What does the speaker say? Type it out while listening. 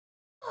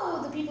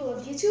Hello, the people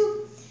of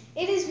YouTube.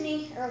 It is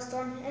me, Arrow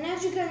Storm, and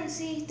as you can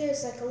see,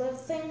 there's like a little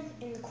thing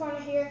in the corner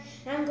here,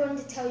 and I'm going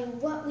to tell you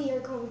what we are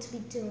going to be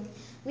doing.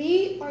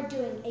 We are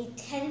doing a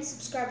 10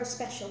 subscriber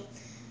special.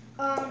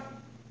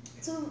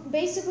 So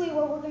basically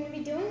what we're going to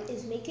be doing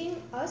is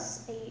making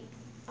us a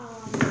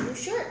new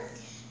shirt.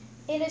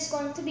 It is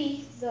going to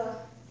be the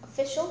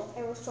official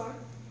Arrow Storm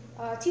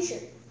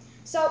t-shirt.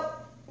 So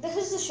this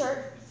is the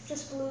shirt,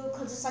 just blue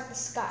because it's like the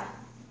sky.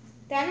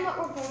 Then what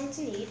we're going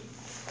to need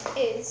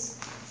is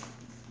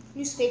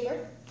newspaper,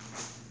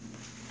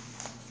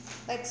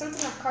 like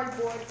something like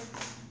cardboard,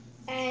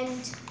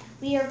 and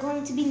we are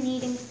going to be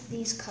needing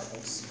these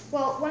colors.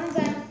 Well, one of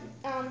them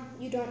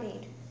you don't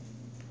need.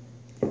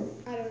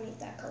 I don't need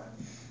that color.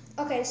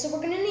 Okay, so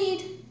we're gonna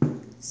need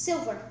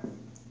silver,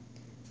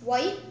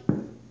 white.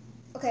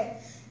 Okay,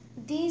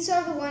 these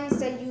are the ones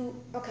that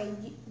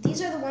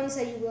these are the ones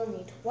that you will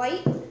need: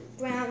 white,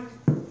 brown,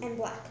 and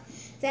black.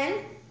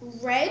 Then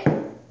red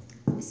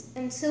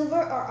and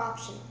silver are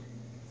optional.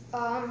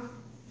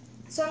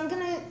 So I'm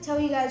gonna tell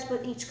you guys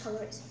what each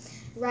color is.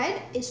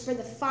 Red is for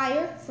the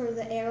fire, for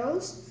the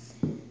arrows.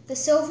 The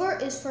silver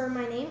is for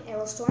my name,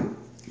 Arrow Storm.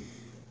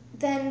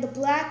 Then the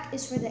black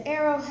is for the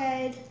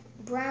arrowhead.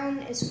 Brown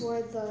is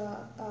for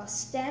the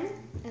stem,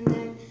 and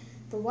then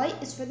the white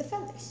is for the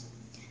feathers.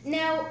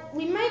 Now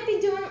we might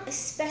be doing a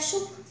special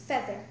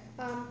feather,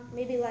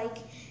 maybe like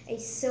a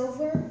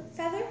silver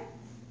feather,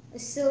 a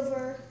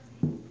silver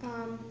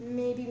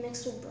maybe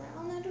mixed with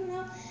brown. I don't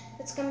know.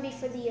 It's gonna be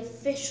for the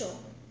official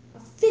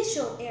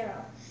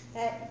arrow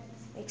that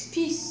makes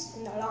peace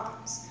in the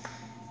arms.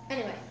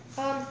 Anyway,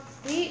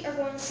 we are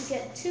going to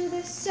get to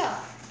this. So,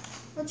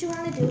 what you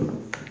want to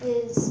do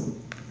is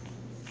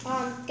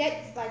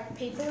get like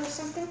paper or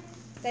something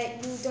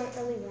that you don't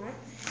really want,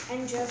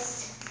 and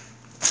just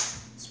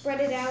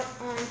spread it out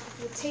on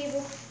your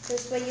table.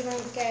 This way you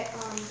don't get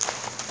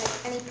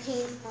like any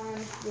paint on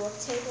your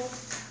table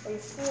or your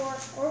floor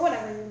or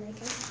whatever you're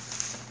making.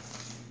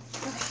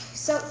 Okay,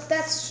 so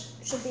that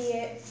should be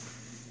it.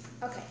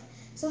 Okay,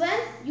 so then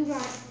you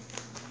want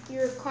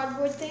your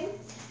cardboard thing,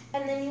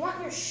 and then you want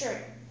your shirt.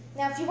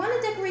 Now, if you want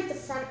to decorate the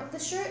front of the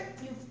shirt,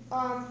 you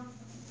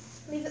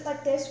leave it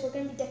like this. We're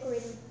going to be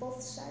decorating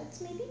both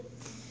sides, maybe.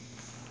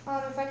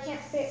 If I can't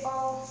fit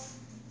all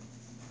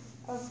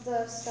of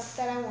the stuff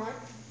that I want,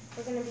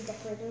 we're going to be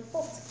decorating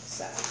both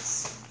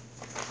sides.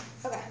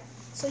 Okay,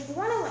 so you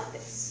want to like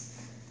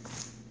this.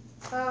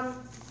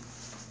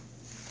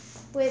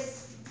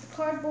 With the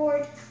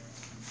cardboard,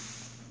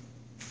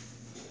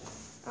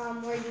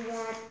 where you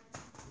want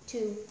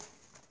to,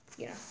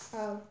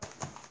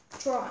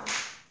 draw on.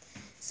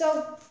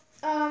 So,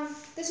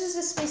 this is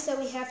the space that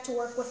we have to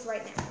work with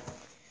right now.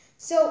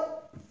 So,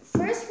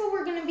 first what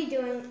we're going to be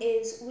doing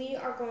is we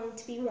are going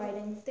to be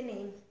writing the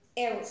name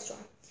Arrow Storm.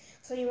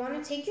 So you want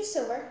to take your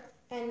silver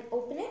and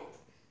open it.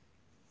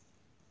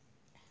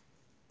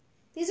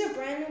 These are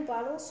brand new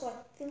bottles, so I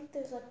think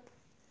there's like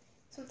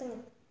something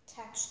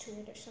attached to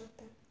it or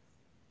something.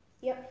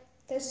 Yep,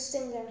 there's a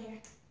sting down here.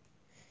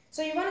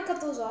 So you want to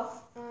cut those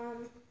off.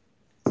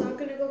 So I'm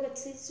going to go get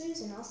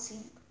scissors and I'll see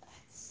you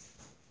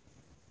guys.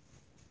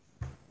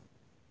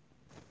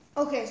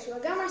 Okay, so I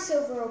got my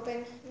silver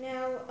open.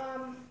 Now,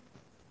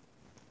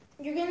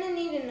 you're going to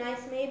need a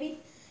knife maybe.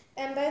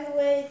 And by the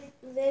way,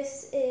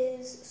 this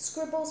is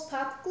Scribbles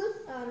Pop Glue,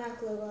 not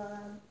glue,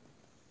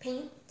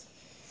 paint.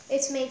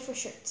 It's made for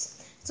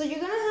shirts. So you're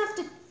going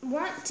to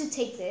want to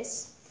take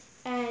this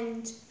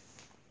and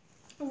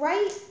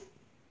write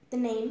the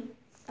name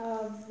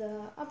of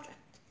the object.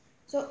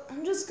 So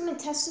I'm just going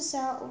to test this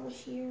out over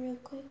here real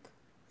quick.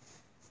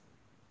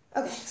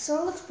 Okay,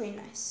 so it looks pretty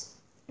nice.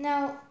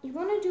 Now, you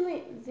want to do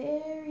it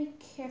very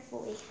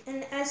carefully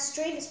and as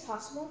straight as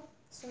possible.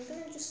 So I'm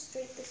going to just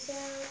straighten this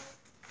out.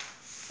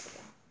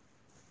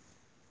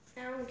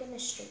 There we go. Now I'm going to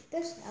straighten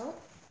this out.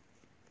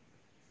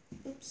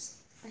 Oops,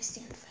 my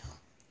stand fell.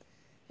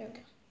 There we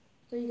go.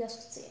 So you guys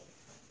can see it.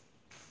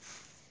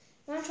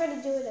 I'm going to try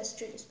to do it as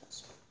straight as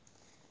possible.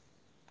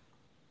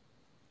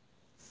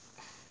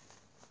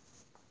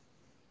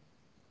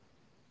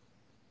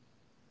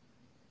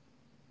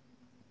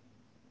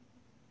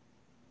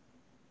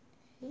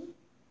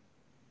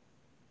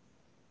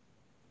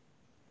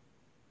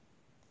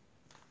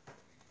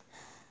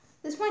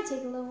 This might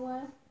take a little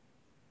while,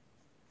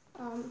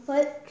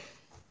 but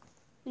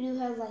we do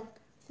have like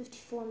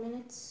 54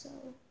 minutes, so.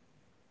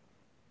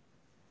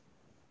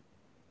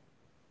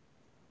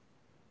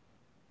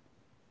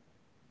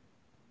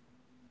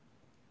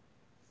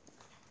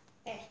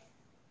 There.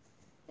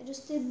 I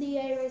just did the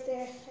A right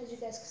there, as you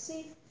guys can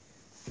see.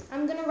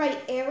 I'm gonna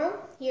write Arrow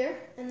here,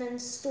 and then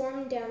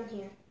Storm down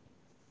here.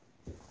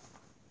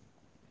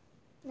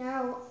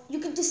 Now, you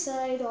could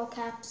decide all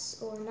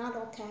caps or not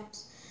all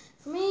caps.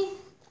 For me,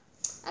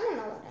 I don't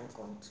know what I'm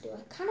going to do.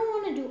 I kind of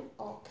want to do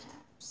all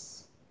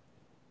caps.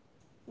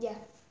 Yeah.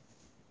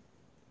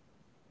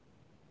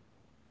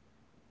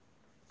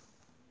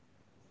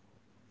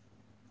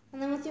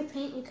 And then with your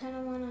paint, you kind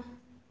of want to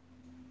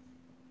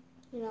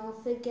you know,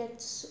 if it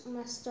gets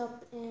messed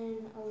up in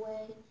a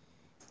way,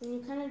 then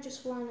you kind of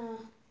just want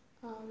to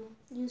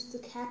use the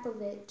cap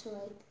of it to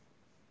like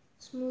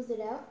smooth it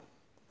out.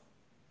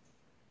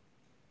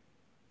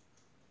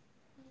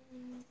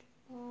 And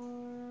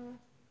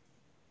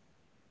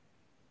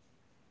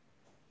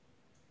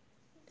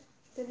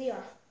there they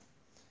are.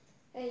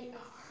 They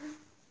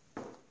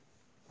are.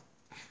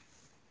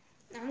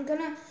 Now I'm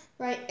gonna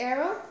write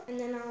Arrow, and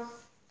then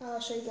I'll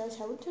show you guys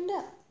how it turned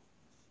out.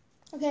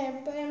 Okay,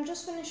 everybody, I'm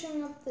just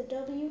finishing up the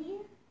W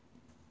here.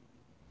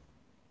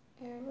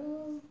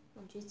 Arrow.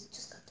 Oh jeez, it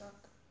just got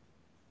dark.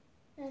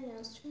 And now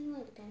it's turning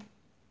light again.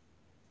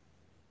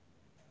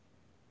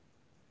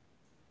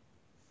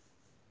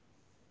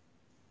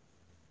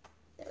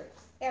 There we go.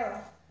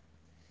 Arrow.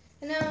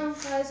 And now,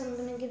 guys, I'm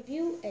gonna give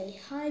you a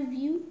high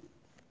view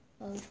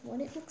of what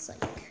it looks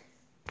like. Okay.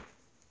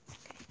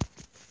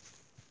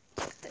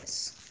 Look at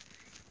this.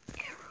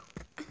 Arrow.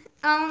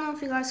 I don't know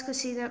if you guys can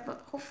see that,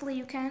 but hopefully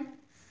you can.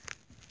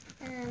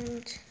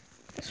 And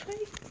this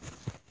way.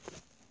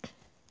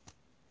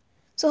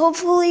 So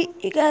hopefully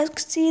you guys can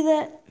see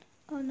that.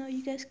 Oh no,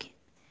 you guys can't.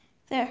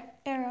 There,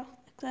 Arrow,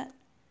 like that.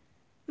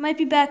 Might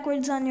be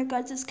backwards on your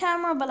guys'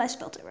 camera, but I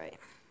spelled it right.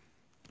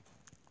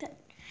 That.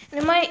 And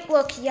it might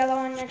look yellow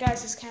on your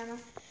guys' camera,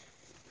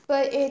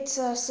 but it's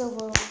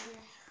silver over here.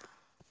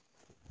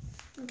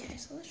 Okay,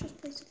 so let's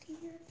just place it here.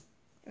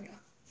 There we go.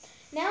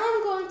 Now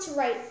I'm going to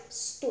write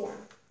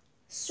Storm.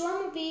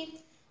 Storm will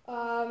be,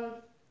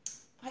 what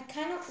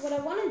I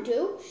want to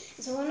do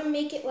is I want to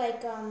make it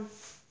like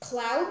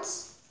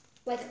clouds,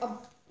 like a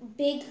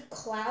big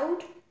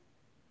cloud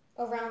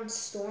around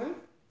Storm.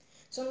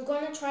 So I'm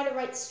going to try to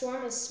write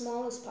Storm as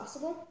small as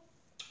possible.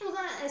 Well,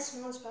 not as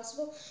small as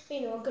possible, but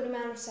you know, a good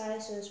amount of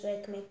size so this way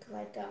I can make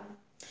like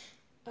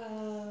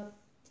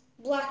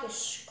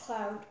blackish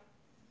cloud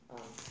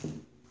like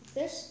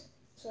this.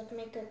 So I can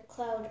make a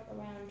cloud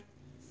around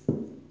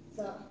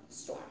the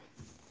storm.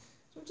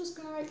 So I'm just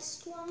going to write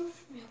Storm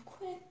real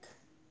quick.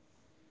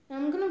 Now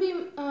I'm going to be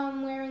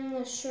wearing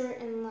this shirt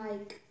in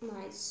like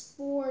my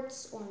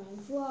sports or my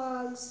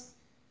vlogs.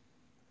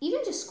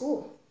 Even just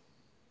school,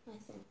 I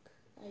think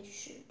I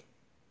should.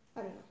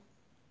 I don't know.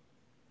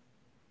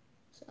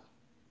 So.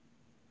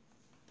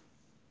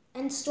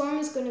 And Storm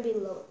is going to be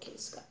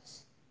lowercase,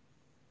 guys.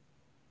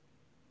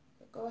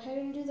 So go ahead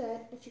and do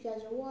that if you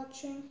guys are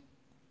watching.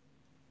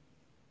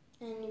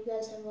 And you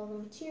guys have all the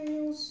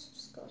materials,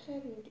 just go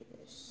ahead and do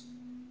this.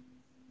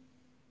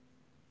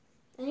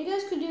 And you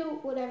guys could do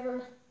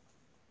whatever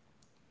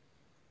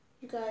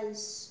you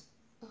guys,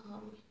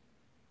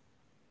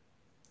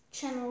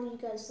 channel you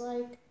guys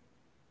like.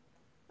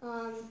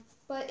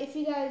 But if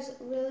you guys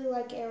really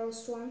like Arrow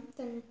Storm,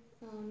 then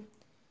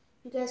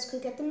you guys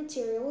could get the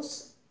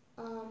materials.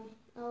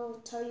 I'll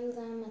tell you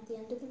them at the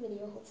end of the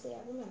video, hopefully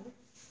I remember.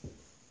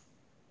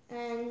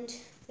 And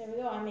there we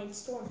go, I made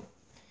Storm.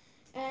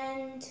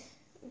 And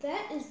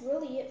that is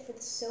really it for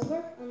the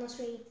silver, unless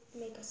we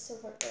make a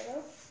silver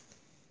arrow.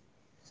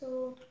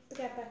 So put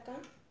that back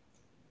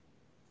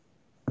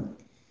on.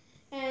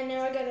 And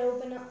now I gotta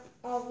open up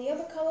all the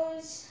other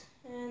colors,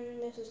 and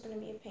this is gonna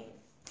be a pain.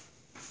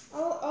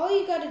 All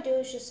you gotta do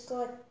is just go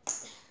like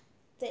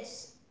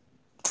this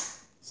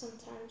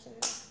sometimes,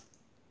 and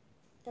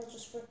it'll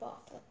just rip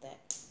off like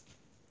that.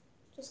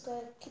 Just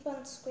gotta keep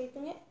on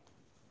scraping it.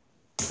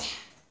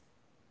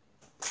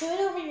 Do it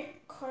over your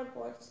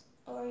cardboard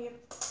or your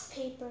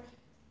paper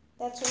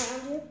that's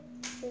around you.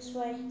 This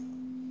way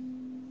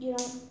you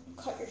don't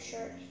cut your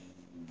shirt.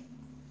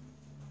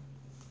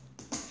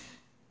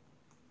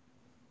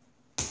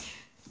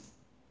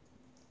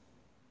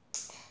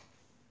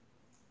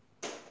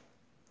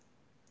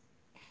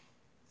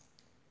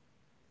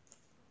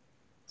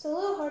 It's a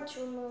little hard to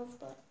remove,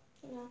 but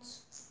you know,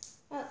 it's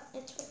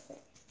worth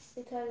it.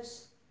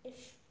 Because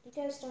if you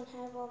guys don't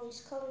have all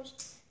these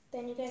colors,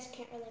 then you guys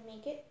can't really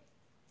make it.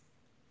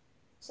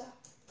 So,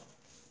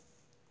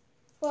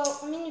 well,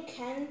 I mean you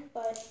can,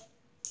 but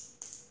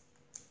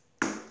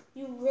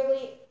you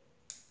really,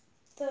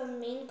 the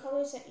main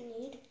colors that you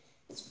need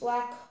is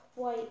black,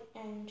 white,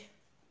 and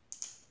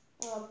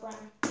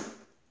brown.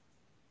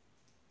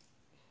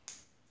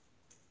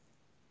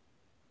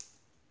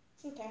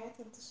 Okay, I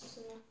think this is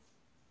enough.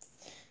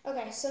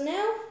 Okay, so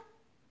now,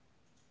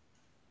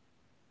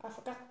 I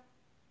forgot.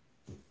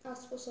 I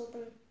was supposed to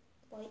open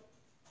white.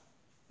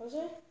 Was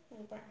it?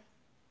 And brown.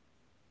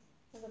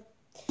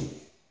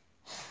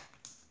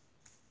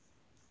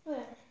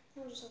 Whatever,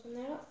 I'll just open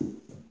that up.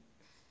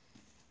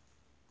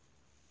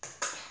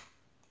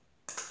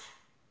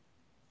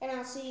 And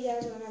I'll see you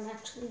guys when I'm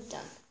actually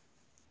done.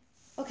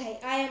 Okay,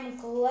 I am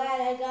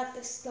glad I got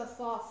this stuff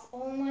off.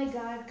 Oh my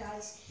god,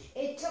 guys.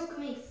 It took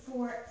me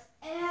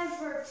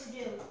forever to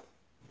do.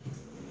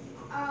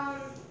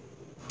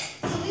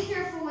 So be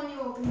careful when you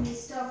open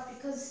this stuff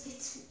because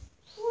it's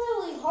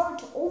really hard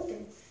to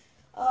open.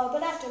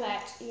 But after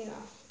that, you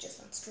know, just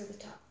unscrew the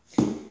top.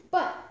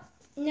 But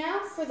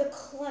now for the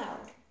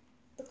cloud.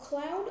 The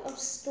cloud of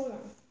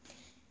Storm.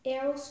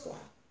 Arrow Storm.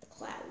 The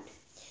cloud.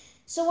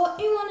 So what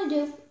you want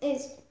to do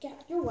is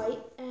get your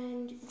white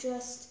and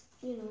just,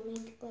 you know,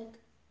 make like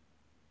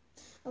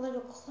a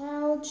little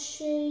cloud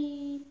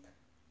shape.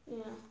 You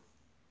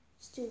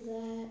do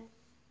that.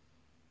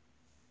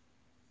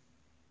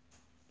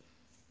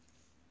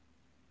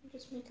 I'm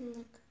just making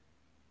like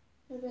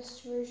the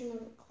best version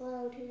of a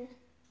cloud here.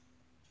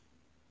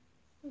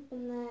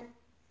 Hoping that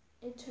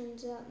it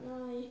turns out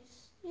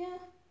nice. Yeah,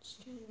 it's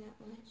turning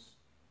out nice.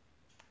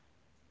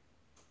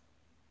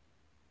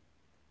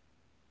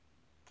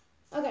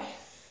 Okay.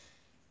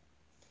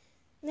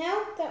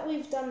 Now that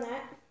we've done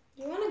that,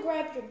 you want to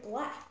grab your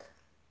black.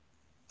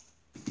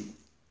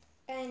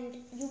 And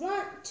you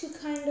want to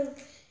kind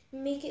of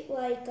make it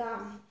like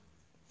a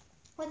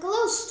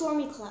little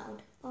stormy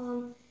cloud.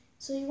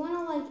 So you want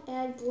to like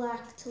add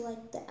black to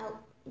like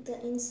the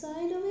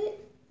inside of it.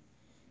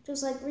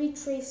 Just like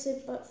retrace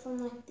it, but from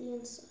like the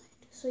inside.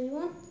 So you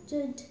want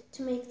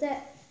to make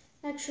that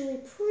actually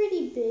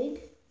pretty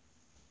big.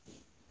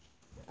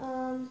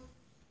 And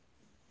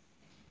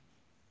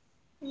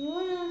you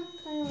want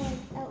to kind of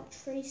like out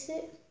trace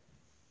it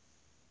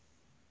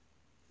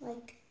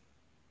like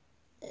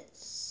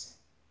this.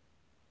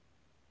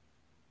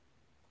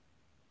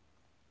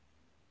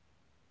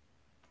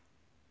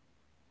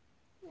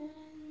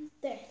 And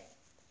there.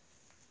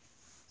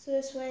 So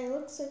this way it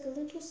looks like a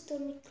little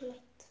stormy cloud.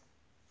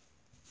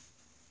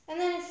 And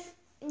then if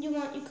you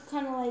want, you could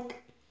kind of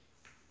like,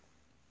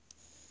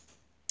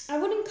 I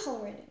wouldn't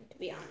color it in, to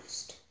be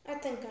honest. I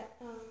think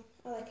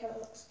I like how it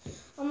looks.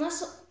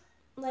 Unless,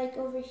 like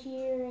over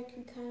here, I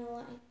can kind of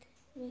like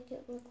make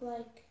it look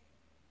like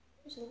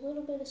there's a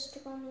little bit of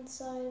storm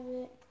inside of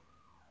it.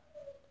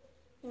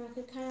 You know, I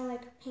could kind of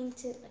like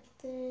paint it like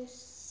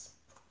this.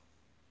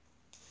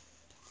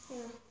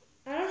 Yeah.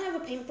 I don't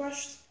have a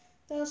paintbrush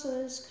though,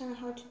 so it's kind of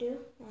hard to do.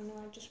 Oh no,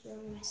 I just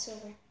ruined my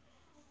silver.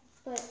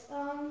 But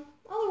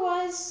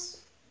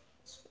otherwise,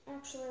 it's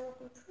actually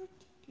looking pretty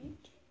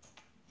good.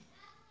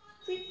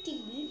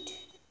 Pretty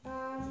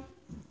good.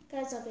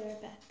 Guys, I'll be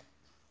right back.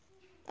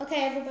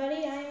 Okay,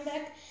 everybody, I am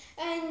back.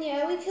 And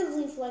yeah, we could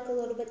leave like a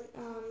little bit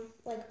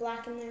like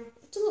black in there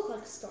to look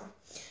like a storm.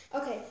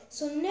 Okay,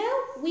 so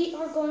now we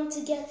are going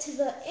to get to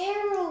the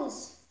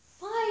arrows.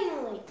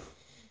 Finally.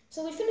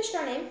 So we finished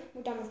our name.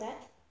 We're done with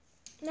that.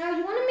 Now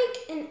you want to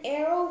make an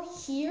arrow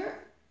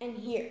here and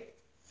here.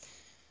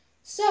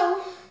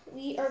 So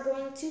we are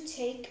going to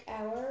take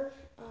our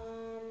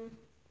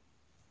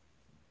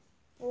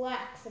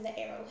black for the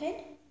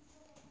arrowhead.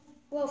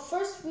 Well,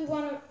 first we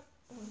want to,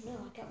 oh no,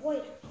 I got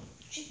white.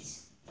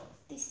 Jeez,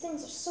 these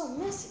things are so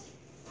messy.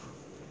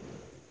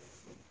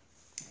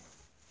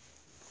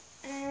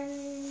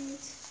 And,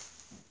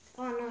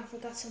 oh no, I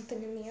forgot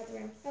something in the other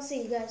room. I'll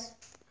see you guys.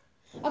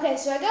 Okay,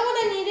 so I got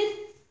what I needed.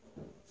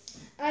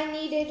 I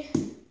needed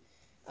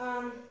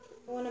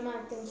one of my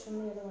things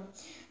from the other one.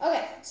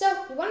 Okay,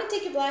 so you want to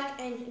take your black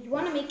and you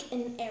want to make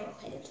an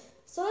arrowhead.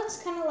 So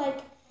that's kind of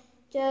like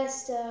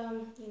just,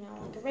 you know,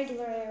 like a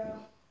regular arrow.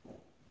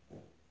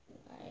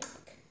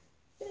 Like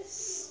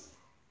this.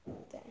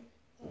 Then,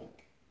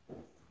 like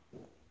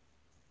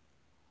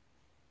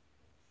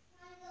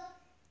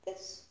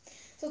this.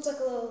 So it's like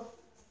a little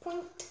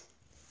point.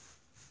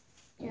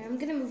 Yeah, I'm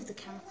going to move the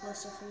camera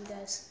closer for you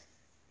guys.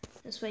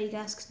 This way you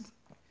guys can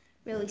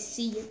really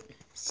see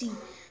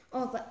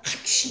all the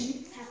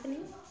action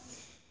happening.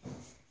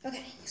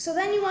 Okay, so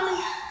then you want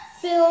to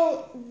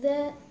fill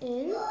that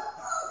in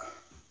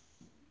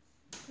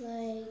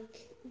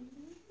like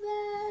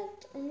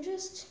that, and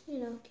just, you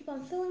know, keep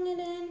on filling it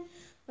in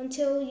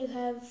until you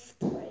have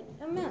the right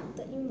amount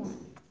that you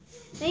want.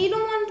 Now you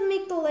don't want to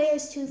make the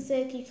layers too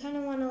thick. You kind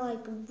of want to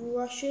like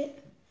brush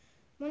it.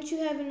 Once you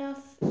have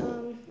enough,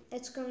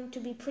 it's going to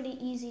be pretty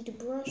easy to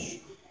brush,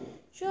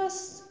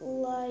 just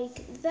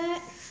like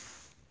that.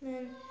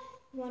 Then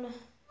you want to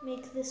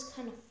make this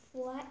kind of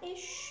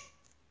flattish,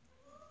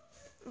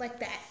 like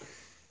that.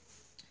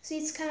 See,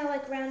 it's kind of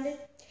like rounded,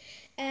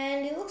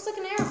 and it looks like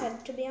an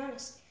arrowhead, to be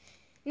honest.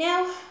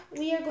 Now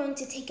we are going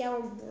to take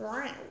our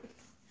brown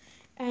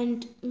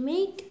and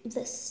make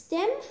the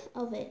stem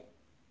of it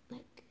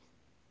like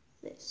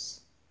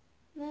this.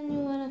 Then you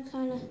want to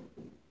kind of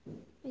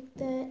make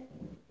that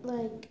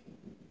like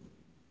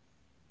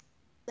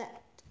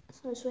that.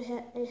 So this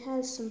way it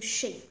has some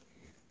shape,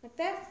 like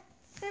that.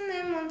 And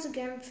then once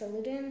again, fill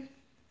it in.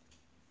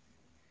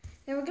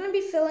 Now we're going to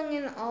be filling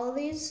in all of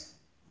these.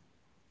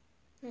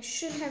 I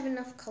should have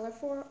enough color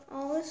for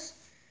all this,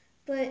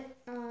 but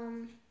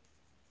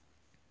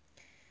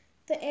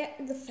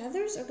the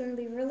feathers are going to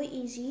be really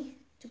easy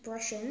to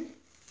brush in.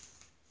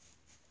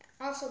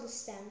 Also the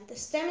stem. The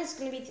stem is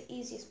going to be the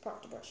easiest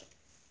part to brush in.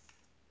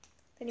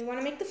 Then you want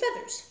to make the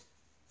feathers.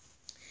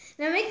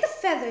 Now make the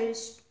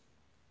feathers.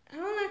 I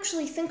don't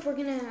actually think we're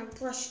going to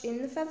brush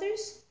in the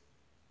feathers.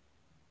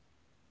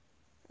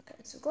 Okay,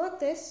 so go like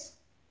this.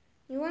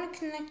 You want to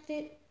connect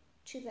it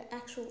to the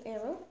actual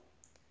arrow.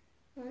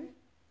 One.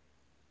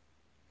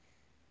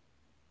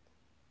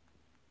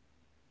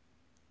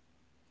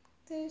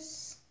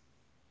 This.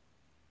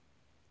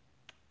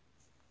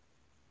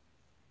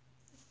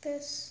 Like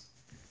this.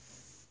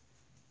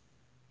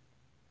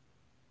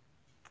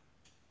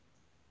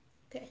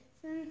 Okay,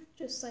 then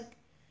just like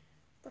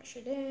brush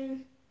it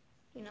in.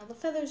 You know, the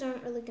feathers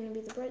aren't really going to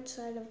be the bright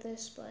side of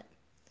this, but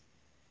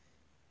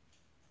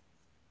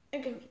are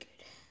gonna be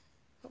good,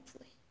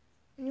 hopefully.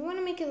 And you want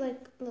to make it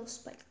like little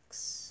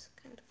spikes,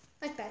 kind of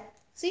like that.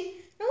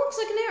 See, it looks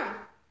like an arrow.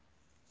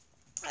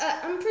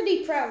 I'm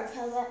pretty proud of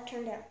how that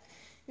turned out.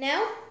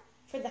 Now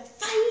for the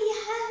fire.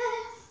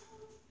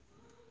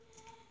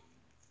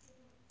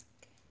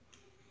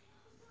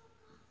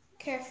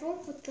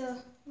 Careful with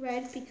the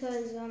red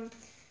because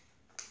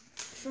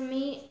for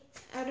me,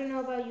 I don't know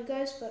about you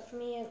guys, but for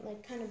me it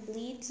like kind of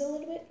bleeds a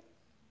little bit.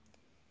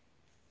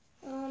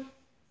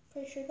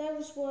 Pretty sure that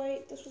was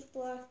white, this was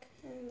black,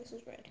 and this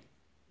is red.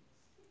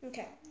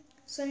 Okay,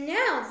 so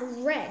now the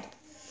red.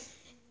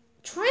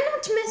 Try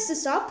not to mess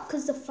this up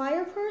because the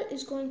fire part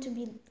is going to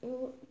be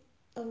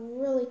a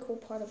really cool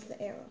part of the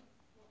arrow.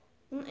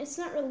 It's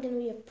not really going to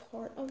be a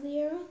part of the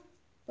arrow,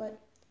 but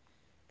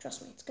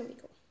trust me, it's going to be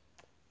cool.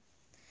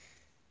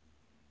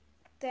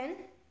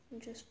 Then you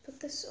just put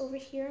this over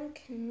here and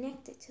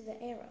connect it to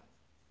the arrow.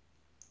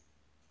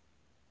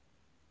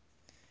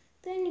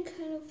 Then you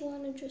kind of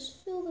want to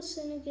just fill this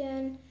in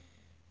again.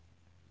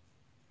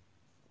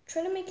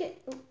 Try to make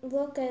it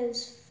look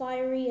as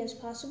fiery as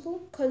possible,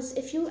 because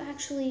if you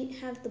actually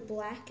have the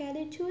black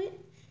added to it,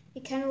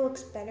 it kind of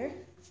looks better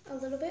a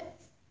little bit.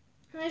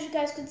 And as you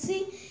guys can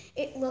see,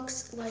 it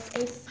looks like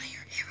a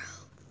fire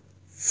arrow.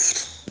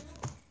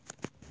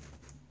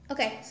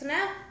 Okay, so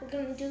now we're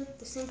going to do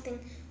the same thing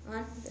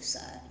on the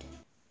side.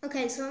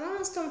 Okay, so I'm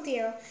almost done with the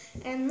arrow,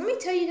 and let me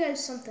tell you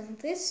guys something.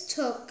 This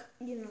took,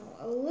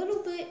 a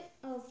little bit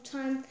of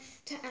time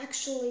to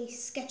actually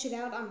sketch it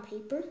out on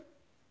paper,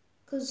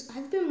 because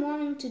I've been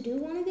wanting to do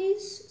one of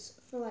these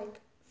for like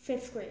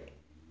 5th grade.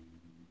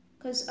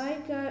 Because I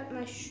got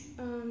my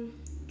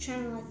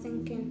channel, I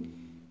think, in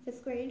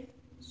 5th grade,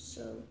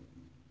 so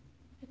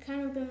I've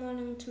kind of been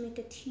wanting to make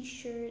a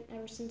t-shirt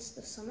ever since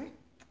the summer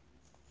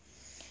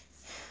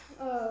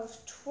of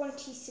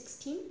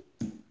 2016.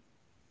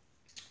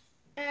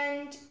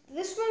 And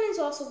this one is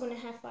also going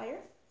to have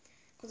fire,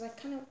 because I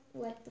kind of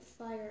like the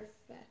fire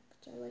effect.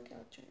 I like how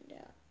it turned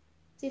out.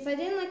 See, if I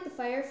didn't like the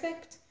fire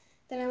effect,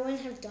 then I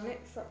wouldn't have done it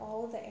for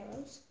all of the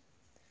arrows.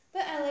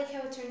 But I like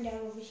how it turned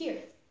out over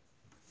here.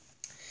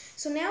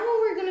 So now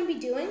what we're going to be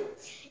doing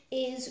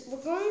is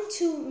we're going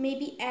to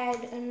maybe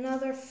add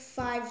another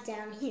 5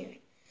 down here.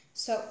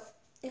 So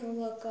it'll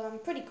look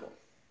pretty cool.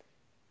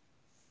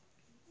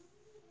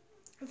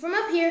 From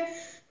up here,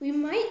 we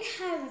might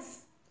have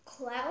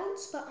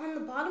clouds, but on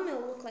the bottom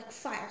it'll look like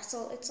fire.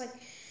 So it's like,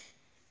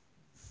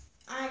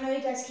 I know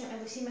you guys can't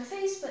really see my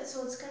face, but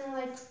so it's gonna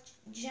like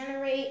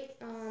generate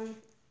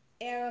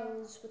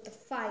arrows with the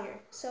fire.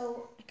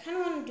 So I kind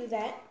of want to do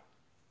that.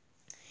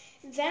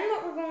 Then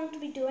what we're going to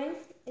be doing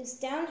is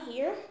down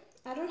here,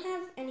 I don't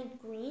have any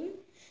green,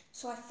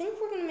 so I think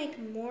we're going to make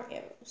more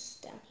arrows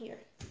down here,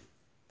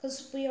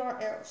 because we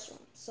are Arrow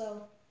Storm,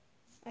 so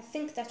I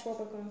think that's what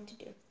we're going to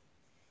do.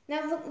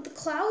 Now the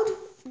cloud,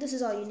 this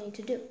is all you need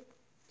to do.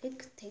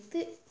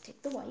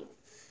 Take the white.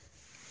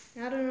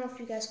 Now I don't know if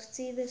you guys could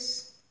see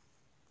this,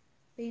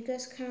 but you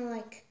guys kind of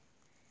like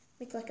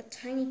make like a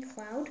tiny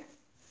cloud.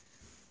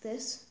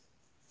 This,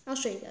 I'll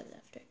show you guys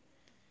after.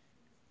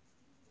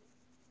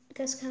 You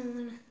guys kind of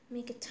want to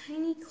make a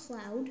tiny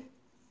cloud.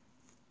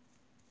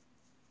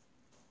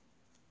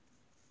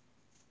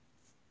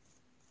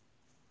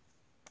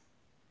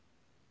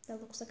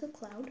 That looks like a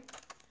cloud.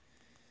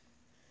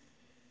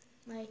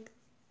 Like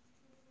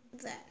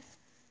that.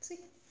 See?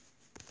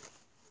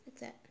 Like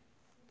that.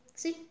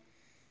 See?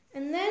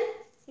 And then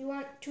you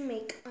want to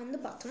make on the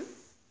bottom.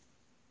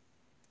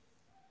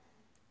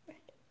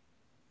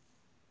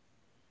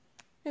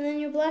 And then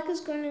your black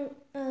is going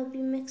to be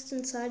mixed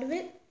inside of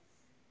it,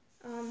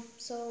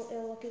 so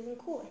it'll look even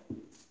cooler.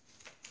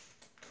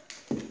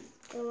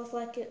 It'll look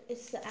like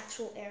it's the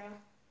actual arrow.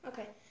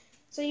 Okay,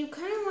 so you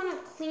kind of want to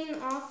clean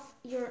off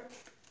your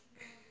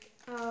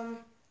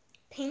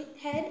paint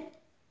head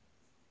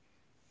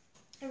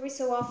every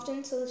so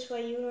often, so this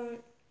way you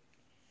don't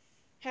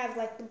have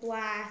like the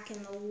black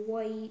and the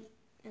white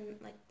and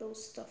like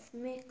those stuff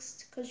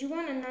mixed, because you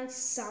want a nice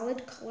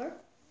solid color.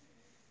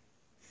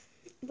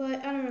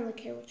 But I don't really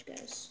care what you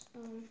guys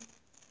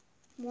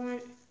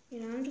want.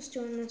 I'm just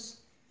doing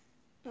this.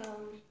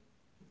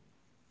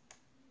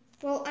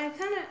 Well, I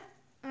don't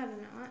know.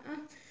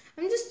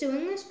 I'm just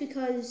doing this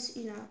because,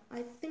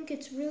 I think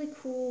it's really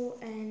cool,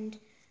 and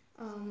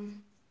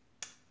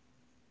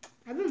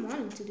I've been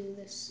wanting to do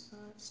this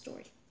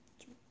story.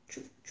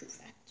 True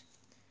fact.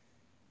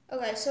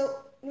 Okay,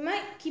 so you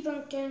might keep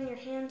on getting your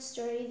hands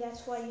dirty.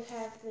 That's why you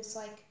have this,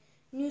 like,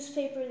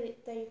 newspaper that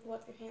you can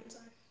wipe your hands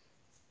on.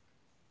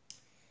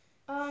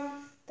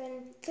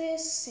 Then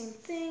this, same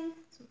thing,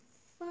 some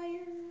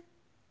fire.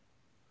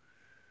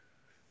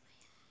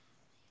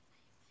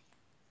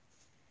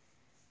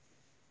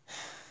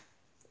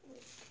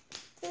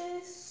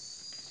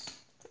 This,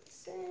 put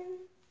this in.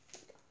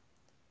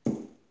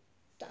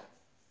 Done.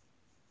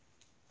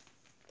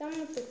 Done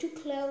with the 2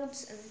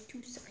 clouds and the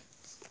 2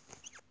 sides.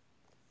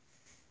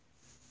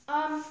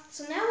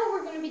 So now what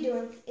we're going to be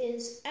doing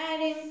is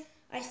adding,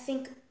 I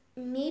think,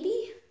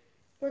 maybe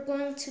we're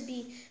going to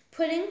be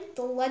putting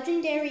the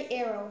legendary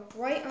arrow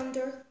right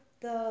under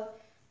the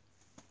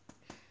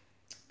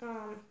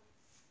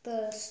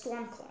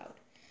storm cloud.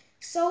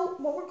 So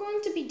what we're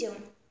going to be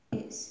doing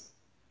is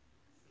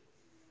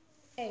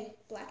a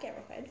black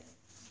arrowhead.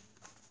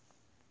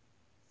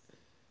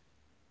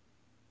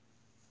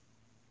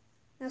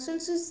 Now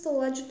since it's the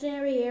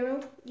legendary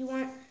arrow, you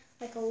want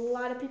like a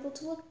lot of people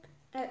to look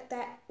at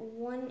that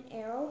one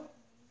arrow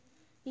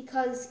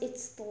because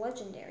it's the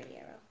legendary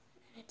arrow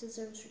and it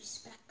deserves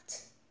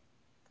respect.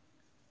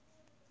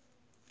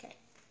 Okay,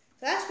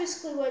 so that's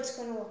basically what it's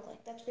going to look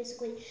like. That's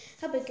basically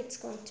how big it's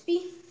going to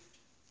be.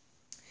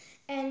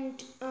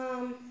 And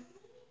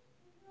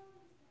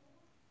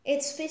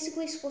it's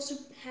basically supposed to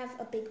have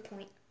a big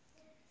point.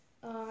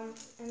 And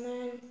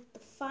then the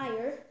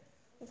fire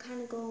will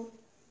kind of go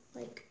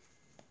like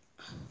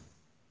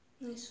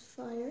nice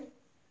fire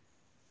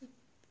like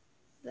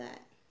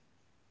that.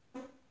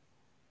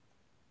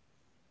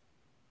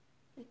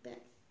 Like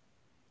that.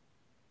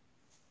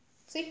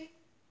 See?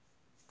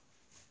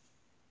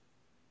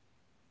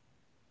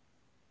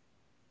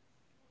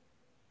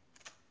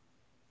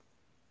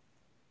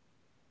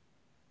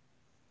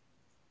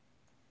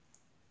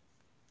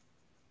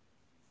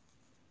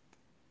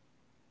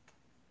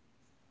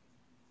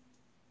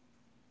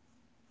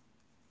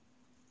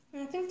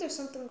 And I think there's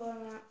something going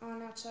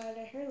on outside.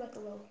 I heard like a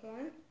little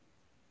horn,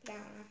 but I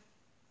don't know.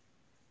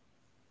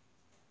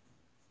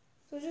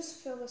 So just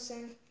fill this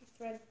in with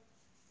red.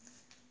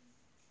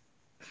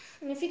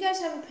 And if you guys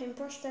have a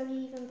paintbrush, that'd be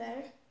even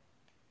better.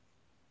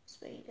 This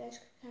way you guys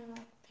could kind of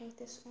like paint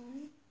this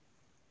on.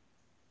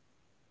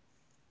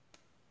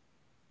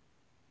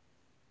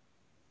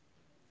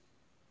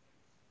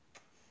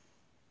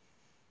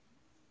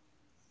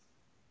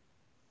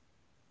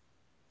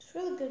 It's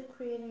really good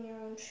creating your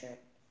own shirt.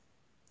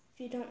 If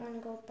you don't want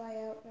to go buy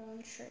out your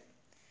own shirt.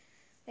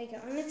 There you go.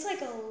 And it's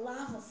like a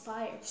lava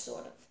fire,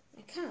 sort of.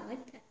 I kind of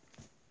like that.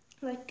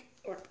 Like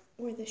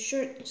where the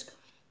shirt is going.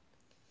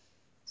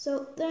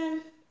 So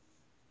then,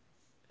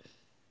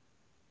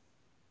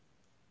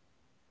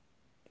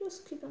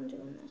 just keep on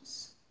doing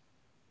this.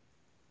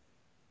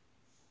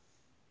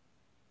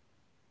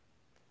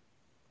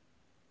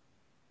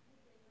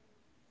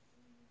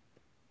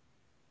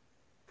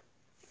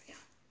 There we go.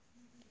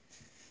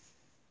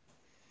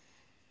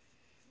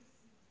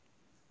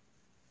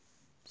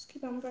 Just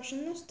keep on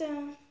brushing this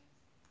down.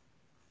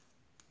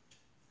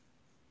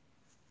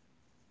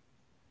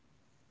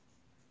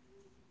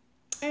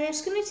 And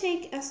it's going to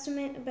take,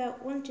 estimate,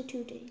 about 1 to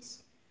 2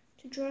 days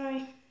to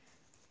dry.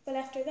 But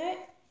after that,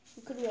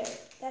 you could wear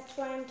it. That's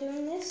why I'm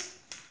doing this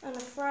on a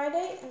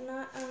Friday and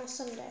not on a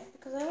Sunday.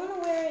 Because I want to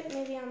wear it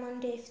maybe on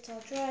Monday if it's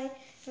all dry.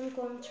 I'm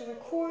going to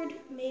record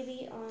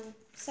maybe on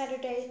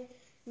Saturday,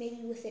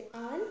 maybe with it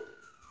on.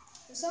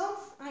 So,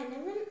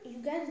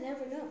 you guys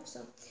never know.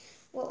 So,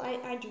 well,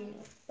 I do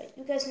know, but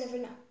you guys never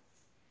know.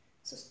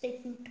 So stay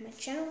tuned to my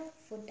channel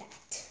for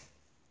that.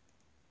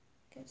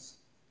 Because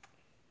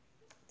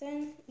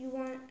then you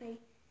want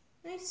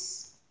a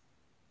nice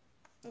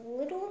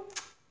little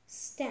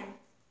stem,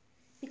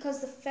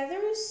 because the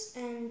feathers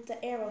and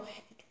the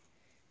arrowhead,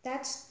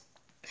 that's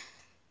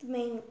the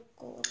main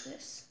goal of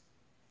this.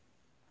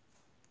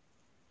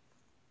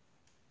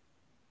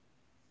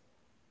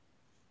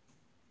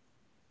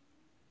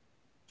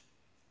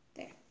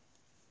 There.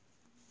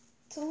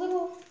 It's a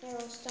little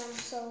arrow stem,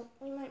 so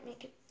we might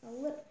make it a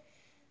little,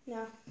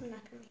 no, we're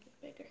not going to make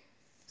it bigger.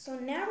 So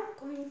now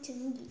we're going to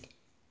need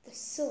the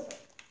silver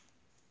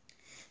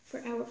for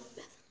our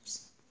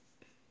feathers.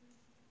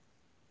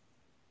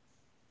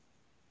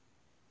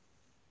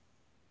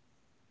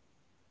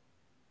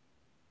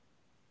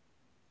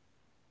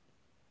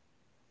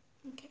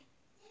 Okay.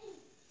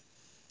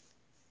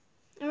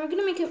 And we're going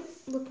to make it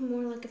look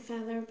more like a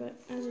feather, but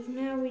as of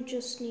now we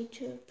just need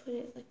to put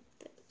it like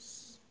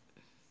this.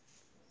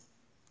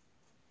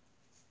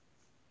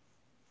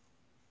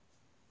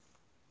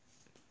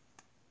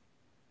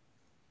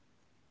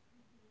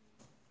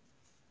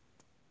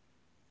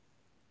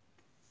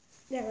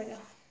 There we go.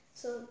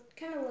 So it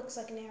kind of looks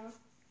like an arrow.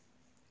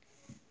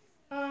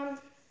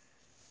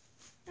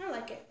 I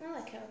like it. I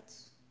like how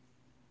it's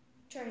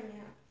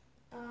turning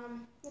out.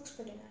 Looks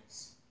pretty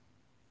nice.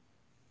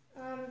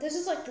 This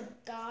is like the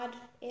god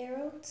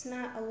arrow. It's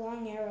not a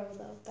long arrow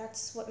though.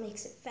 That's what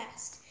makes it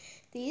fast.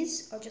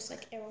 These are just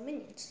like arrow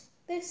minions.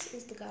 This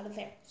is the god of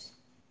arrows.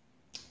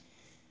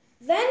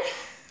 Then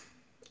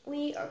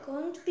we are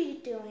going to be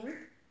doing,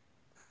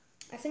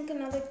 I think,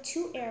 another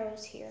 2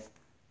 arrows here.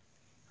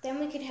 Then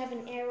we could have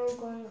an arrow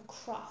going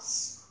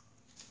across.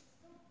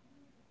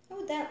 How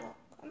would that look?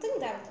 I think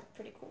that would look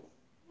pretty cool.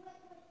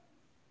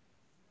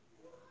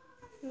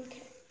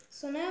 Okay,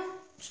 so now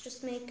let's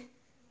just make,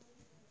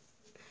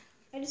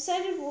 I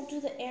decided we'll do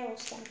the arrow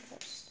stem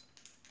first.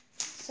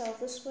 So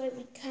this way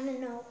we kind of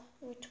know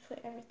where to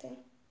put everything.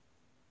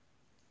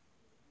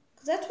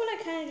 Because that's what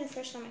I kind of do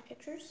first on my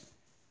pictures.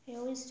 I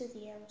always do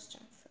the arrow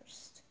stem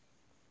first.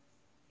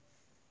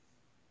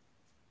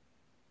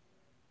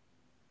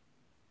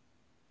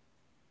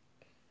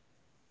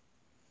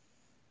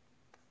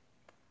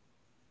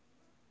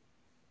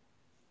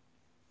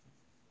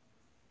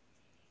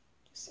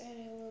 Just add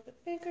it a little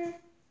bit bigger.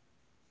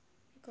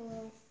 Make a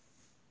little.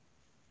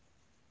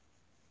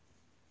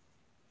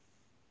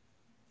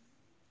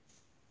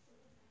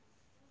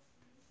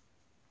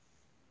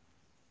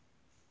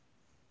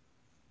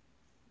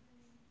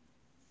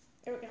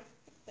 There we go.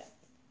 Like that.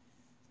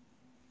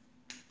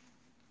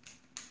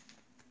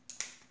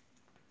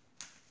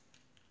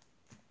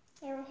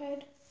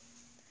 Arrowhead.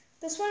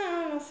 This one, I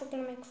don't know if we're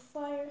gonna make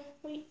fire.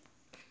 Wait,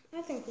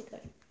 I think we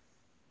could.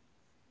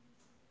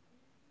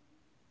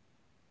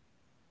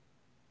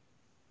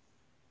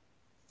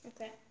 Like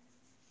that.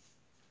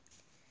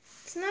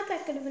 It's not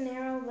that good of an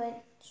arrow,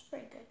 but it's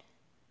pretty good.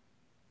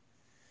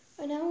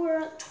 Right now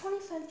we're at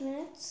 25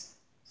 minutes,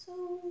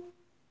 so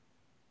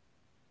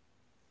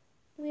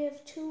we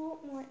have 2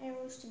 more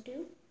arrows to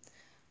do.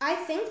 I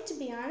think, to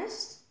be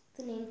honest,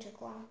 the name took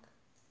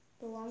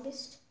the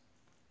longest.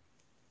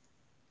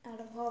 Out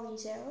of all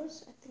these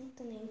arrows, I think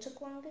the name took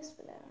longest,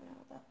 but I don't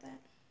know about that.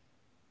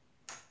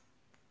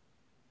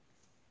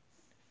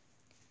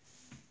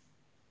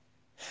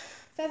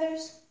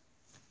 Feathers.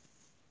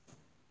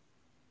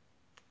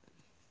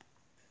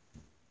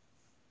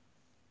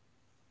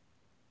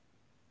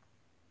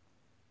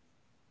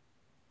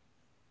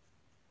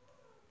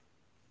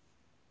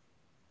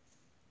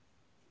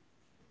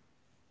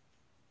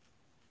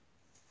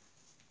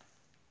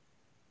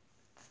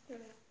 There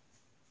we go.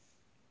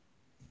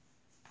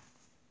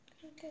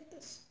 Get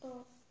this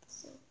off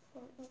this little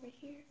part over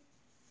here.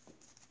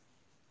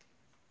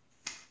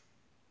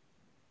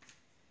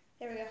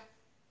 There we go.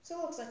 So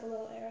it looks like a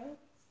little arrow.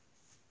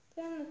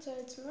 Then let's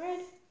add some red.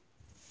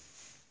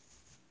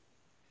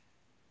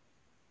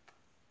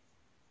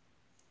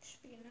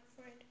 Should be enough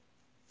red.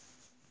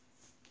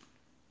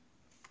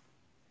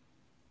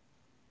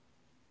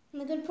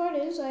 And the good part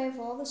is I have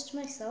all this to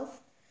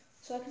myself,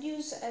 so I could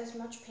use as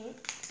much paint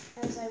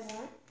as I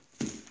want.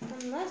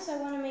 Unless I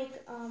want to make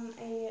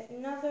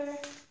another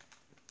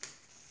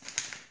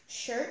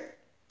shirt,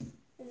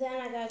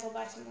 then I gotta go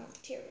buy some more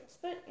materials.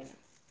 But, you know,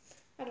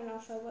 I don't know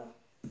if I will.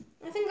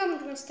 I think I'm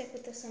gonna stick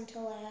with this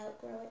until I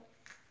outgrow it.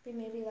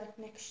 Maybe like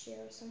next year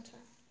or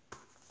sometime.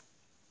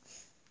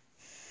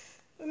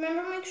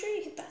 Remember, make sure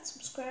you hit that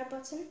subscribe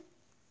button.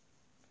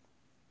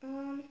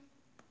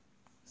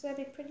 So that'd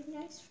be pretty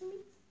nice for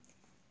me.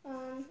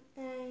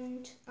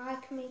 And I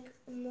can make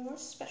more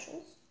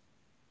specials.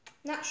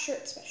 Not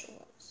shirt special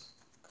ones,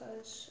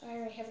 because I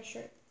already have a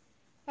shirt.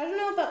 I don't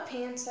know about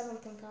pants. I don't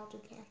think I'll do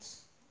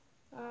pants.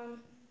 I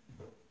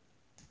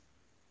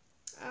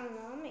don't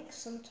know. I'll make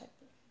some type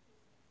of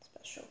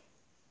special.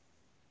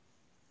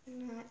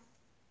 And not,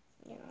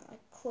 you know,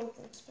 like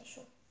clothing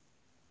special.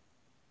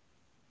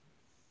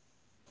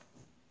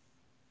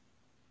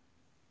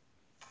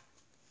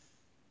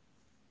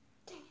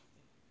 Dang it.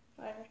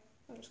 Whatever.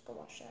 I'll just go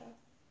wash that out.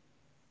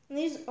 And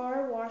these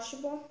are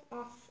washable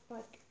off,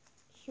 like,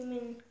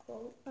 human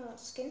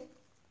skin,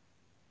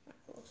 not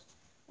clothes,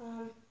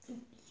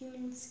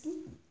 human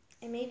skin,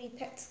 and maybe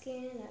pet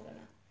skin, I don't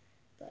know,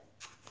 but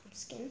from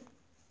skin,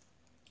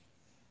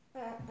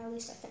 at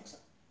least I think so,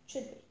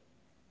 should be.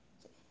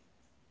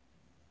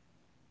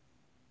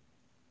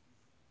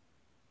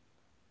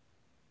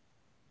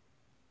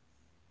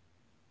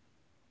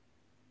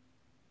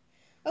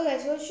 Okay,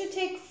 so it should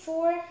take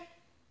 4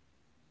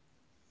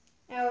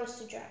 hours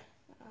to dry.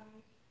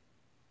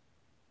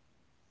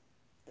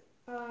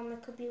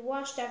 It could be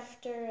washed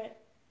after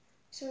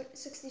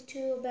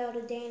 62, about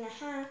a day and a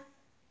half.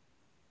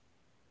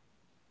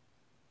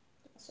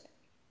 That's it.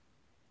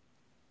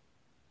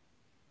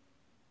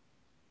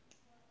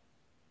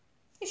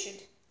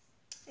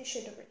 It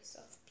should erase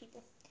off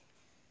people.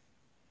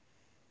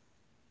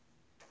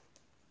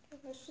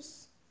 Okay, let's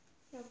just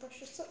brush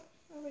this up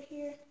over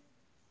here.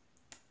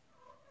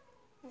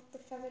 Like the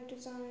feather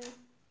design.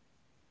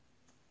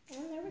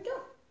 And there we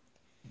go.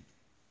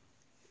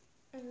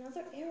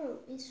 Another arrow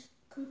is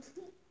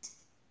complete.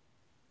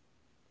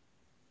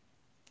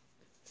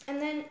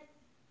 And then,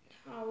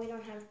 oh, we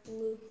don't have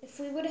blue. If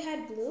we would have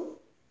had blue,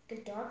 like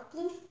a dark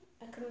blue,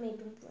 I could have made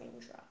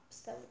raindrops.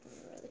 That would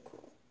have been really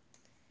cool.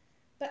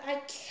 But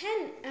I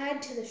can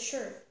add to the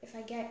shirt if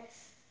I get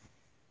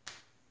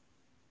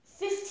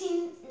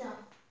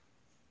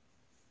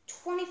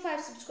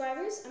 25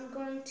 subscribers. I'm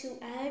going to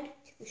add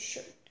to the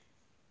shirt.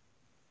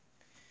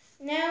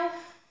 Now,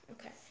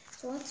 okay,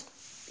 so let's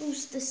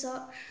boost this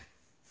up.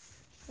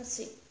 Let's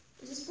see.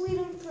 Is this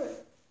bleeding through?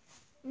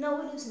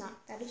 No, it is not.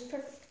 That is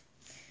perfect.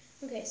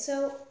 Okay,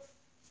 so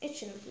it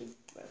shouldn't bleed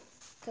through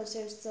because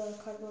there's the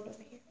cardboard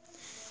over here.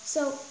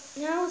 So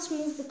now let's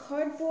move the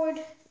cardboard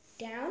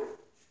down.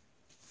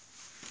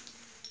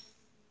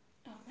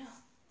 Oh no.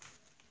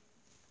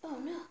 Oh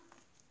no.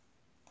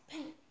 The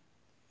paint.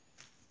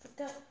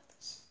 Forgot about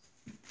this.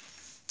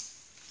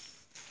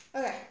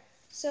 Okay,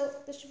 so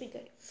this should be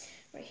good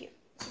right here.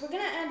 So we're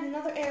gonna add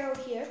another arrow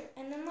here,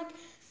 and then like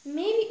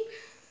maybe,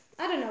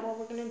 I don't know what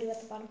we're going to do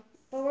at the bottom,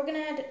 but we're going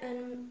to add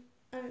an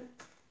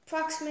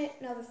approximate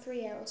another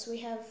 3 arrows. So we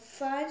have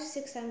 5,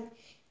 6, 7,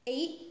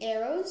 8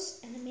 arrows,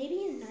 and then maybe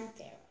a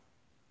 9th arrow.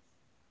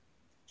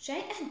 Should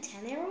I add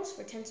 10 arrows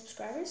for 10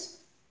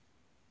 subscribers?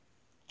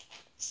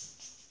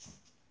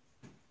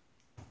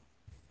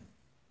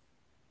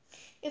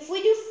 If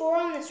we do 4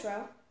 on this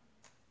row,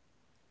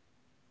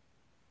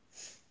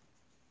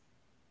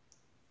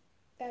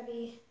 that'd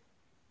be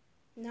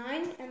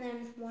 9 and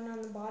then 1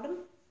 on the bottom.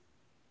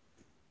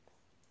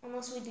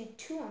 Unless we do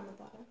 2 on the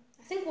bottom.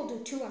 I think we'll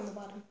do 2 on the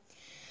bottom.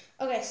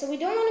 Okay, so we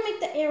don't want to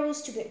make the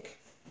arrows too big,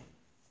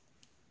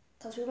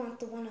 because we want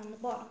the 1 on the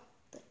bottom,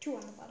 the 2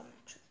 on the bottom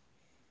actually.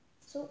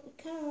 So we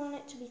kind of want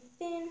it to be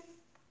thin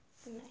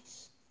and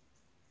nice.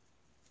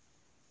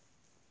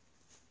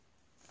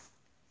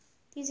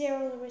 These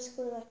arrows are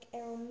basically like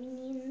arrow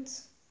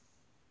minions.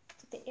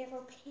 The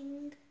arrow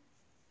king.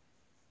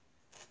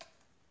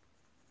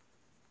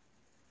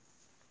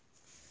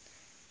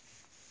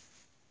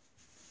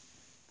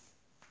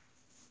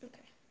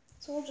 Okay,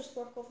 so we'll just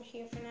work over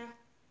here for now.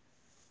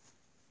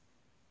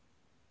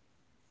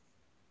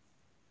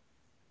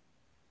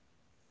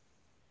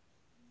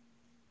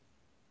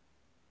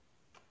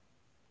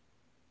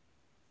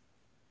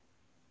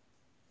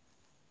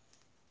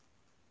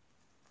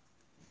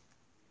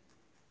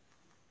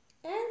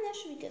 And that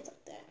should be good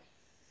like that.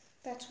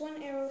 That's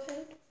one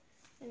arrowhead.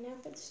 And now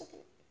for the second.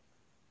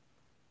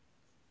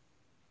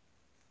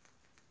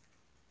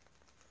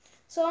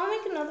 So I'll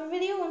make another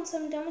video once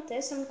I'm done with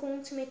this. I'm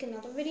going to make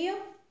another video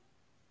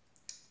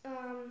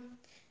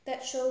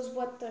that shows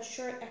what the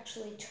shirt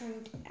actually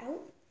turned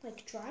out,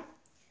 like dry.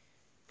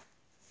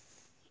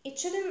 It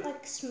shouldn't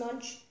like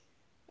smudge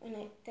when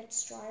it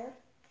gets drier.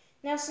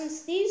 Now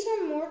since these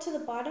are more to the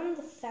bottom,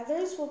 the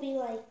feathers will be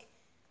like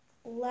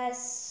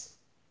less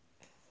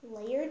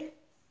layered.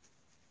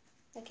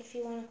 Like if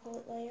you want to call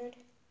it layered.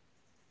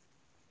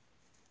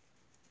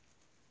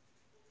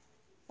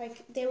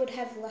 Like they would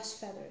have less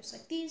feathers.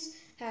 Like these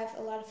have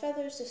a lot of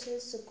feathers. This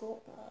is a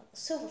gold,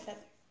 silver feather.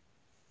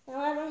 Now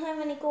I don't have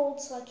any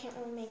gold, so I can't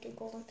really make a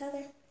golden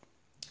feather.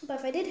 But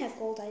if I did have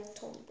gold, I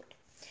totally would,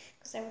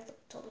 because that would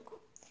look totally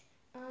cool.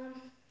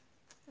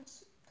 Let's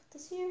put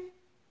this here.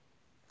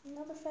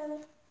 Another feather.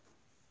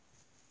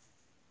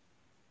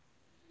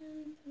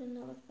 And put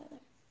another feather.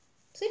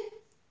 See?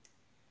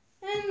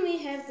 And we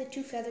have the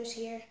 2 feathers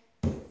here.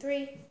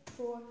 3,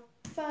 4,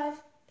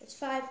 5. There's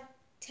 5,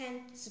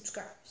 10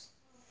 subscribers.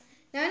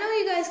 Now I know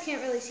you guys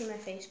can't really see my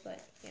face, but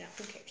you know,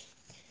 who cares?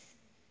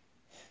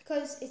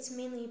 Because it's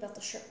mainly about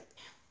the shirt right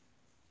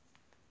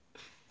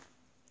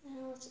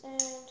now. Now let's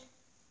add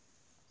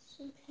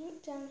some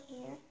paint down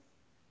here.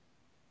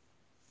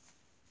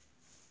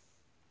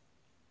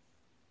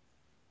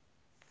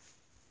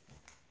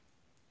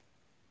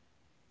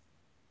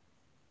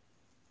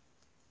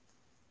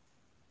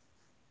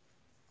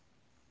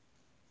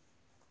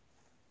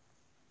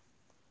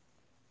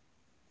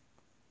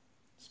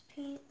 Just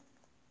paint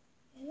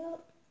it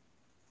up.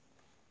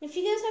 If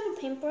you guys have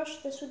a paintbrush,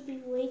 this would be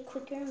way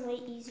quicker and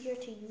way easier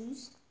to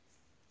use,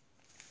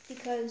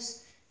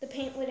 because the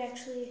paint would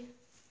actually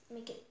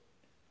make it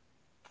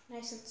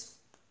nice and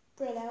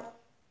spread out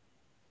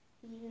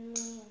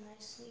evenly and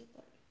nicely,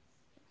 but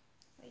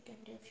what are you going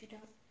to do if you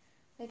don't?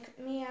 Like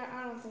me,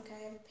 I don't think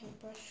I have a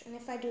paintbrush, and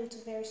if I do, it's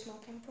a very small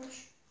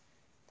paintbrush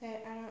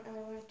that I don't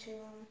really want to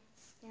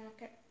you know,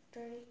 get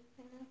dirty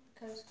right now,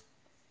 because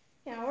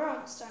you know, we're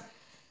almost done,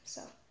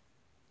 so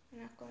I'm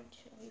not going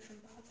to even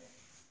bother.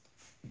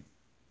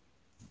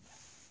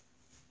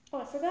 Oh,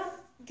 I forgot.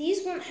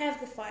 These won't have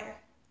the fire.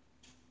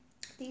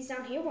 These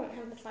down here won't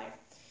have the fire.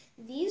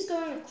 These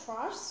going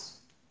across.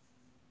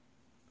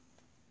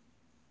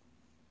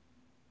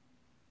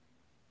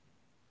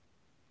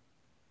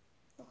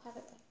 They'll have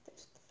it like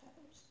this, the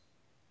feathers.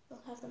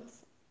 They'll have them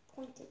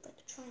pointed like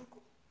a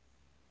triangle.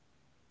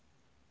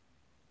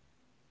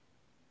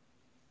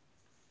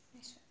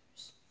 Nice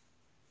feathers.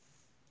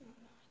 Oh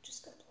no, I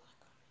just got black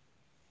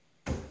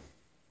on it.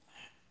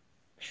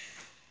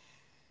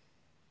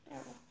 I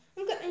don't know.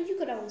 And you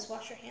could always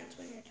wash your hands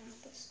when you're done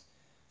with this.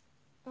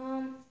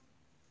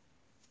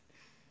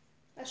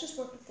 Let's just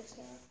work with this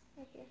arrow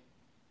right here,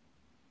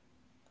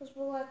 because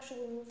we'll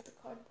actually move the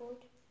cardboard.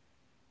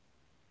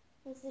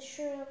 Move this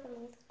shirt up and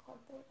move the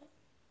cardboard up.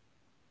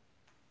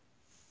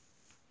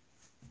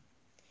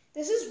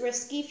 This is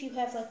risky if you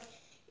have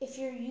if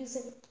you're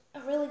using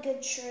a really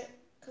good shirt,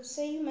 because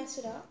say you mess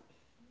it up,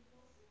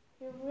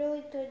 your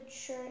really good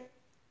shirt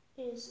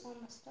is all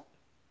messed up.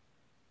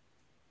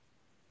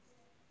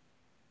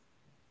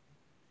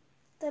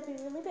 That'd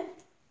be really bad,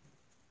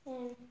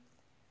 in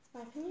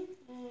my opinion.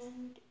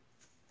 And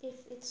if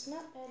it's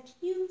not bad to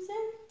you,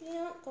 then you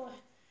know, go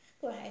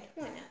ahead.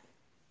 Why not?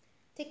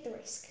 Take the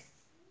risk.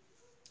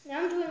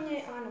 Now I'm doing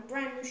it on a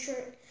brand new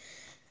shirt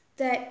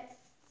that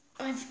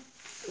I've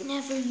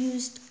never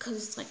used because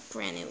it's like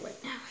brand new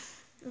right now.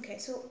 Okay,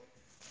 so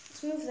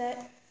let's move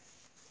that.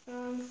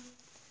 Oh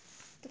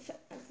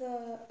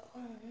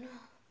no,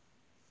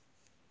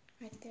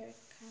 right there,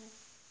 kind of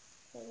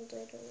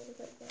folded a little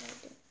bit there.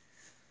 I did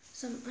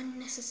some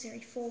unnecessary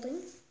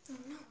folding. Oh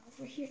no,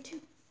 over here too.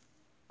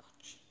 Oh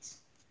jeez.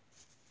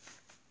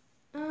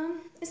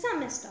 It's not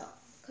messed up,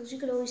 because you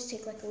could always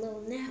take like a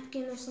little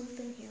napkin or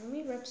something. Here, let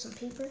me rub some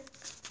paper.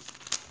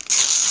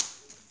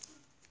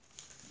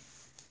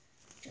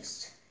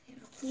 Just, you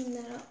know, clean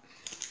that up.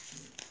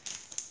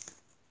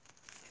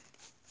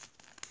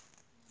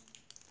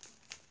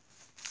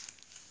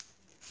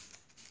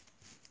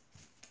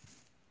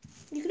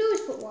 You could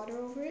always put water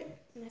over it,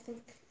 and I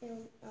think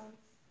it'll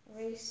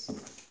erase.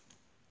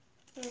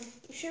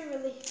 You should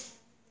really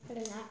put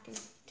a napkin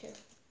too.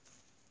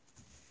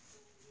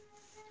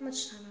 How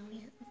much time are we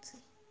at? Let's see.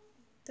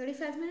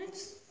 35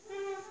 minutes?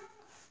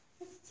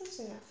 That's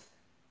enough.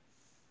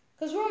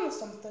 Because we're almost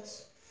done with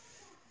this.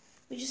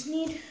 We just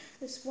need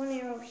this one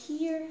arrow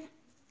here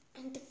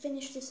and to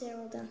finish this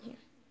arrow down here.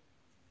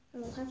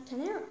 And we'll have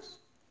 10 arrows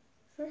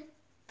for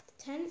the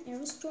 10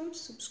 Arrow Storm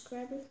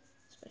subscriber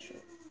special.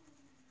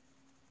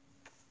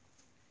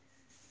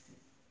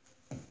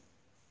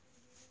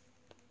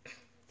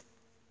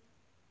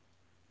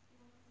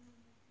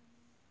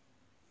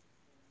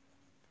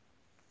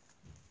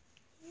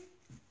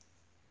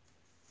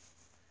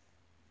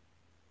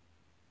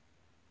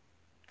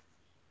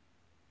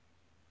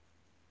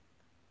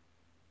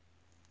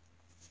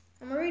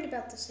 I'm worried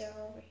about this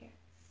arrow over here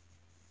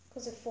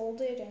because it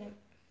folded and it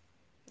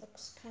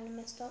looks kind of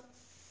messed up.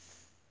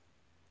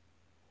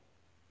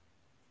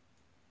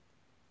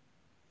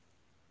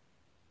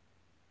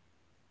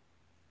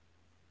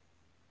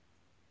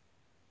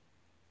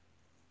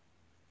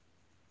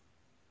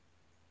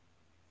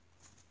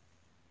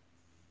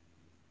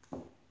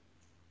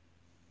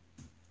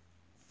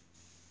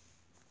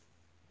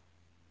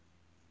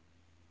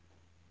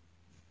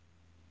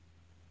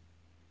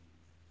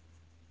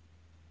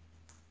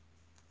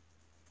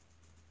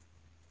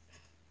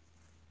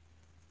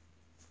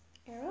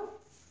 Arrow?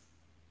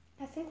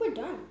 I think we're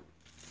done.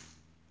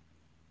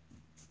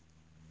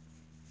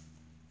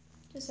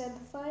 Just add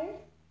the fire.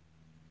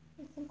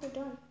 I think we're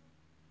done.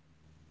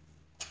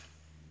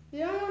 You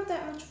don't want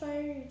that much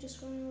fire, you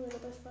just want a little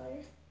bit of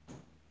fire.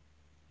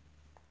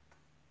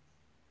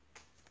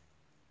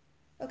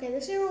 Okay,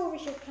 this arrow over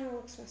here kind of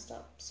looks messed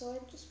up, so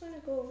I just want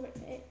to go over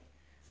it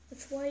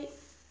with white.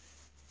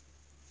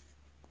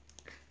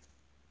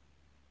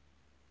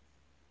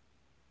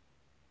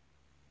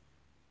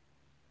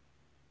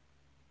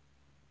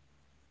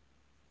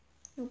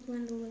 It'll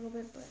blend a little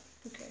bit, but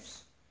who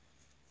cares?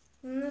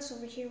 And this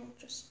over here, we'll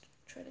just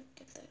try to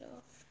get that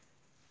off.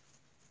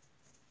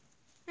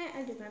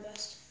 I did my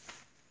best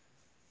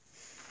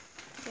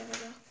to get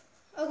it off.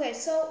 Okay,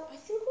 so I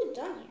think we're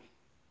done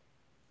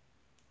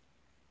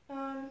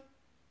here.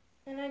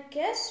 And I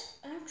guess,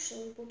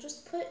 actually, we'll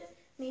just put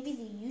maybe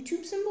the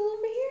YouTube symbol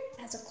over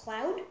here as a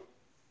cloud.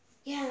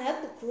 Yeah,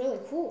 that'd look really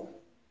cool.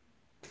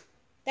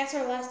 That's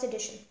our last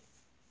addition.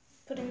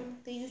 Putting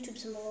the YouTube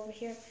symbol over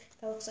here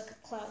that looks like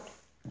a cloud.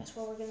 That's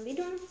what we're going to be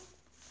doing.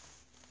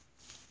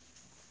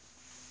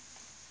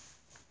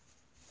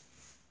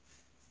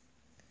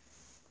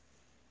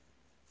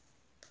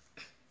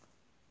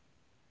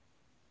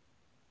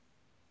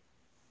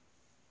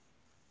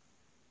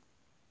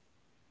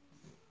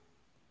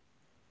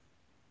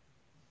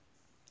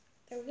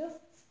 There we go.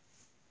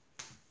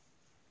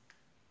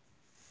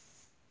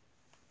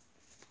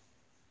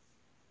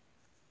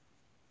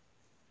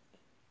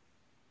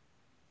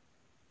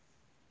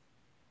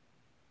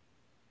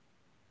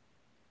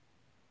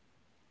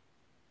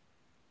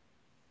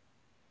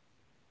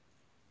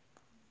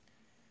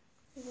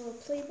 A little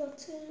play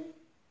button.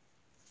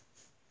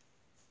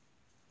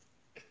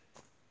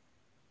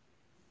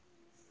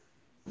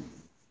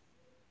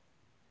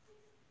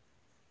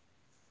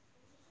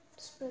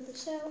 Spread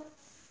this out.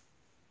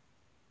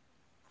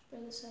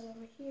 Spread this out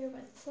over here by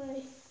the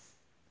play.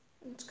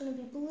 And it's going to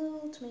be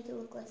blue to make it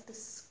look like the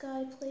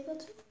sky play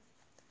button.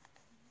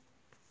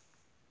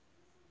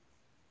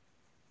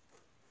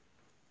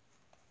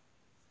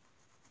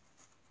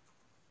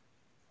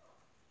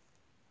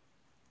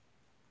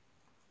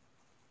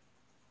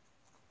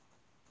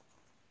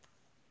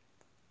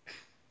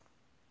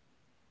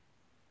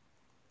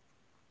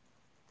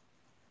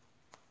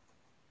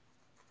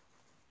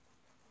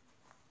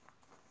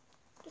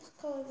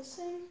 Color the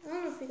same. I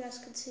don't know if you guys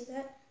can see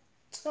that.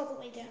 It's all the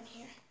way down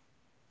here.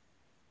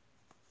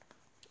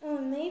 Oh,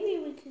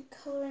 maybe we could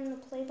color in the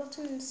play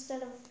button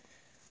instead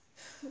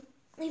of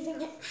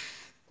leaving it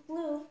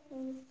blue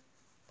and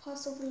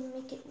possibly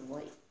make it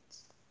white.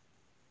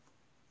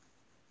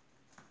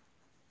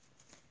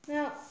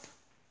 Now,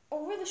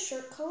 over the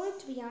shirt color,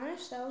 to be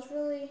honest, I was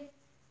really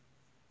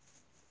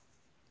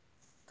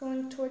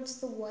going towards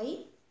the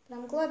white, but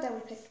I'm glad that we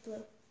picked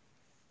blue.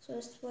 So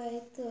this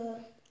way the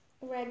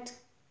red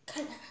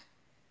kind of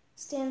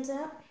stands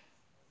out.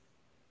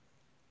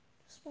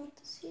 Just want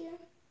this here.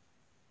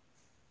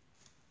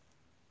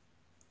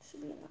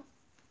 Should be enough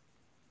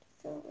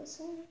to fill this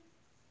in.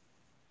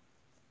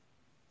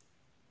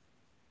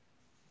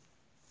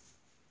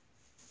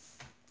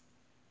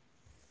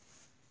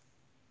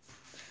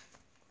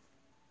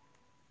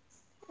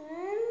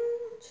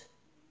 And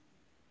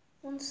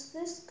once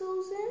this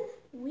goes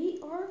in, we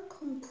are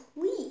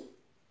complete.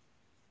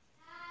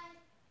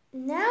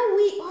 Now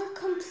we are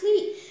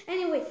complete.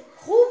 Anyway,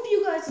 hope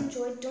you guys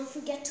enjoyed. Don't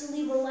forget to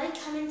leave a like,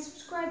 comment, and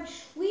subscribe.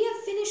 We have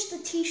finished the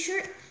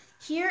t-shirt.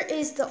 Here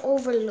is the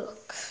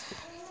overlook.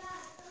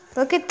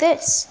 Look at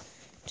this.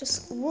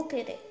 Just look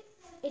at it.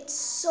 It's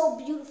so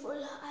beautiful.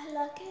 I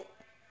like it.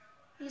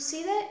 You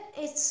see that?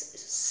 It's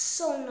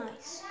so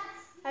nice.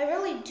 I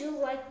really do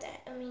like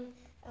that. I mean,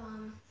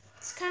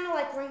 it's kind of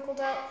like wrinkled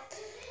out,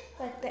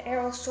 like the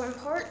Arrow Storm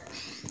part.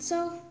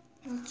 So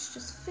let's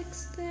just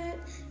fix that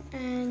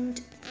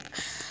and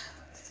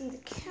see the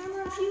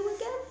camera view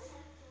again.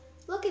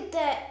 Look at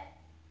that.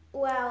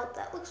 Wow,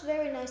 that looks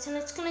very nice. And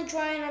it's gonna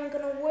dry and I'm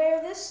gonna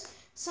wear this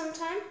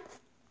sometime.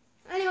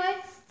 Anyway,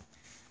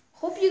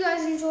 hope you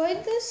guys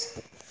enjoyed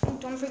this. And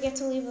don't forget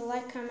to leave a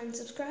like, comment, and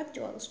subscribe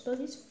to all those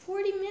boogies.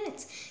 40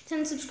 minutes,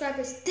 10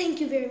 subscribers.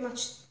 Thank you very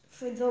much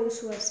for those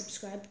who have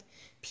subscribed.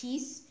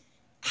 Peace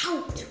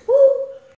out. Woo!